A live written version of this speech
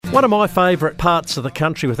One of my favourite parts of the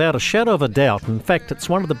country, without a shadow of a doubt, in fact it's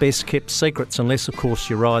one of the best kept secrets, unless of course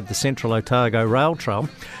you ride the Central Otago Rail Trail,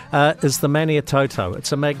 is the Maniatoto.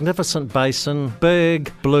 It's a magnificent basin,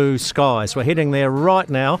 big blue skies. We're heading there right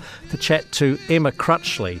now to chat to Emma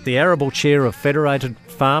Crutchley, the Arable Chair of Federated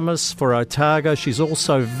Farmers for Otago. She's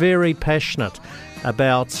also very passionate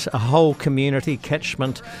about a whole community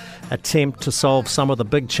catchment attempt to solve some of the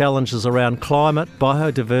big challenges around climate,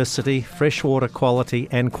 biodiversity, freshwater quality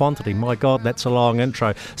and quantity. My God, that's a long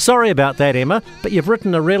intro. Sorry about that, Emma, but you've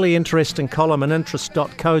written a really interesting column in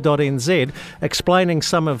interest.co.nz explaining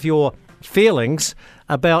some of your feelings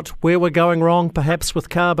about where we're going wrong, perhaps with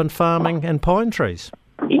carbon farming and pine trees.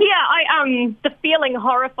 The feeling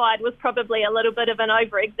horrified was probably a little bit of an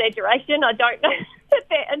over-exaggeration. I don't know if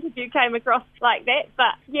that interview came across like that,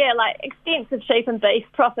 but yeah, like extensive sheep and beef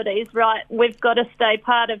properties, right? We've got to stay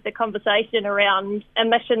part of the conversation around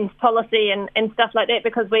emissions policy and stuff like that,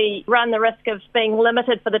 because we run the risk of being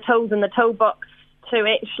limited for the tools in the toolbox to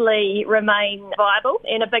actually remain viable,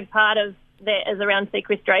 and a big part of that is around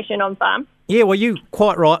sequestration on farm. Yeah, well, you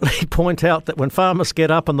quite rightly point out that when farmers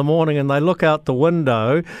get up in the morning and they look out the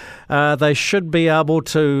window, they should be able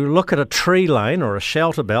to look at a tree lane or a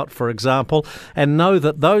shelter belt, for example, and know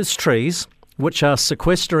that those trees, which are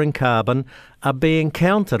sequestering carbon, are being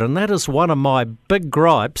counted. And that is one of my big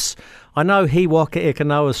gripes. I know He Waka Eke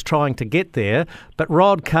Noa is trying to get there, but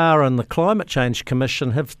Rod Carr and the Climate Change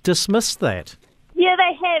Commission have dismissed that. Yeah,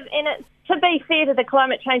 they have, and it's, to be fair to the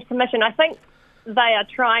Climate Change Commission, I think they are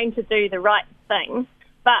trying to do the right thing,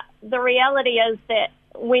 but the reality is that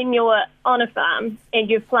when you're on a farm and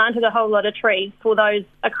you've planted a whole lot of trees for those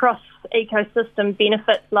across ecosystem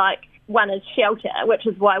benefits, like one is shelter, which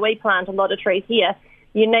is why we plant a lot of trees here,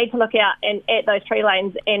 you need to look out and at those tree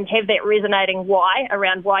lanes and have that resonating why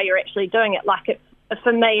around why you're actually doing it. Like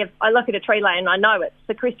for me, if I look at a tree lane, I know it's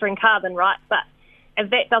sequestering carbon, right? But if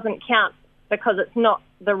that doesn't count because it's not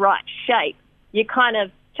the right shape, you kind of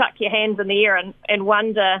chuck your hands in the air and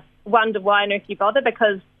wonder why on earth you bother,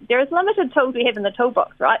 because there is limited tools we have in the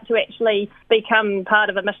toolbox, right, to actually become part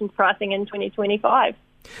of emissions pricing in 2025.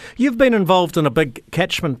 You've been involved in a big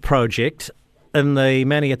catchment project in the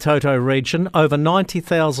Maniatoto region. Over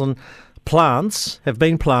 90,000 plants have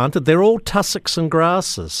been planted. They're all tussocks and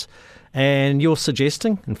grasses. And you're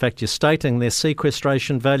suggesting, in fact you're stating, their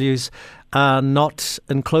sequestration values are not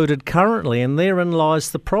included currently, and therein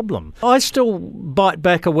lies the problem. I still bite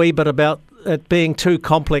back a wee bit about it being too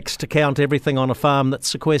complex to count everything on a farm that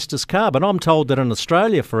sequesters carbon. I'm told that in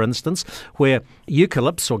Australia, for instance, where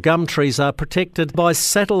eucalypts or gum trees are protected by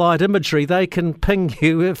satellite imagery, they can ping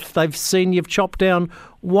you if they've seen you've chopped down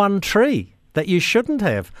one tree that you shouldn't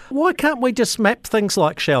have. Why can't we just map things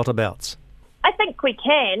like shelter belts? I think we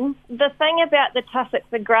can. The thing about the tussocks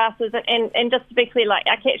and grasses, and just to be clear, like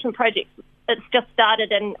our catchment project, it's just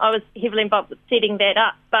started and I was heavily involved with setting that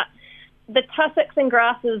up, but the tussocks and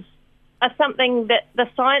grasses are something that the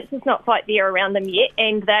science is not quite there around them yet,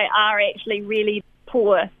 and they are actually really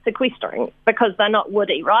poor sequestering because they're not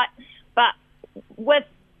woody, right? But with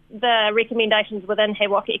the recommendations within He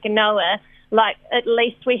Waka Eke Noa, like at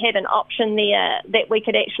least we had an option there that we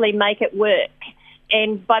could actually make it work.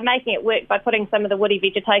 And by making it work, by putting some of the woody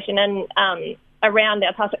vegetation in around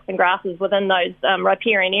our tussocks and grasses within those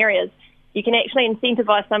riparian areas, you can actually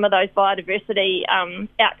incentivise some of those biodiversity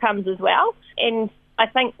outcomes as well. And I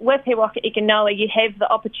think with He Waka Eke Noa, you have the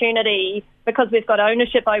opportunity, because we've got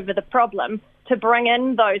ownership over the problem, to bring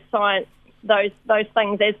in those science, those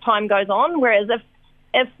things as time goes on. Whereas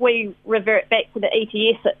if we revert back to the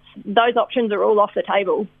ETS, those options are all off the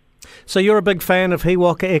table. So you're a big fan of He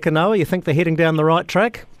Waka Eke Noa? You think they're heading down the right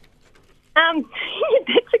track?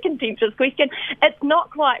 That's a contentious question. It's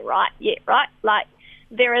not quite right yet, right? Like,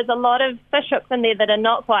 there is a lot of fish hooks in there that are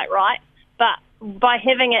not quite right, but by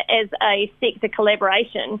having it as a sector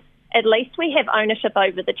collaboration, at least we have ownership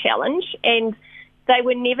over the challenge, and they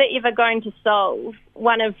were never ever going to solve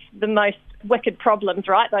one of the most wicked problems,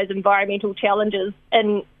 right? Those environmental challenges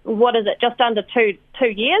in, what is it, just under two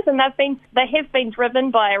years, and they have been driven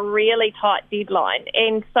by a really tight deadline,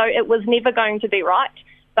 and so it was never going to be right.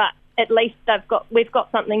 But at least we've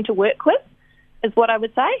got something to work with, is what I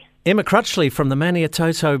would say. Emma Crutchley from the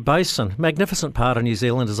Maniatoto Basin, magnificent part of New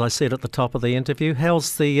Zealand, as I said at the top of the interview.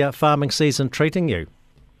 How's the farming season treating you?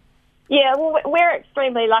 Yeah, well, we're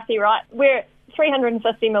extremely lucky, right? We're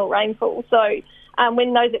 350 mil rainfall, so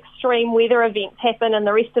when those extreme weather events happen in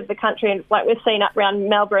the rest of the country, and like we've seen up around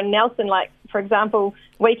Melbourne, Nelson, like for example,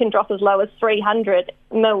 we can drop as low as 300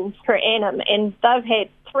 mils per annum, and they've had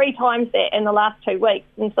 3 times that in the last 2 weeks.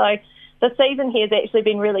 And so the season here has actually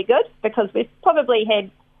been really good, because we've probably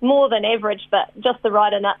had more than average, but just the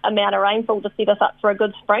right amount of rainfall to set us up for a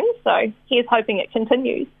good spring. So here's hoping it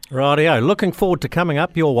continues. Rightio. Looking forward to coming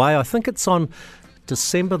up your way. I think it's on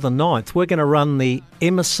December the 9th. We're going to run the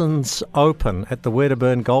Emerson's Open at the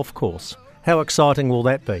Wedderburn Golf Course. How exciting will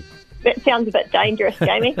that be? That sounds a bit dangerous,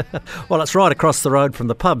 Jamie. Well, it's right across the road from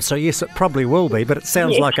the pub, so yes, it probably will be, but it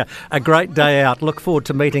sounds like a great day out. Look forward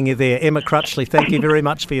to meeting you there. Emma Crutchley, thank you very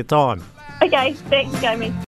much for your time. Okay, thanks, Jamie.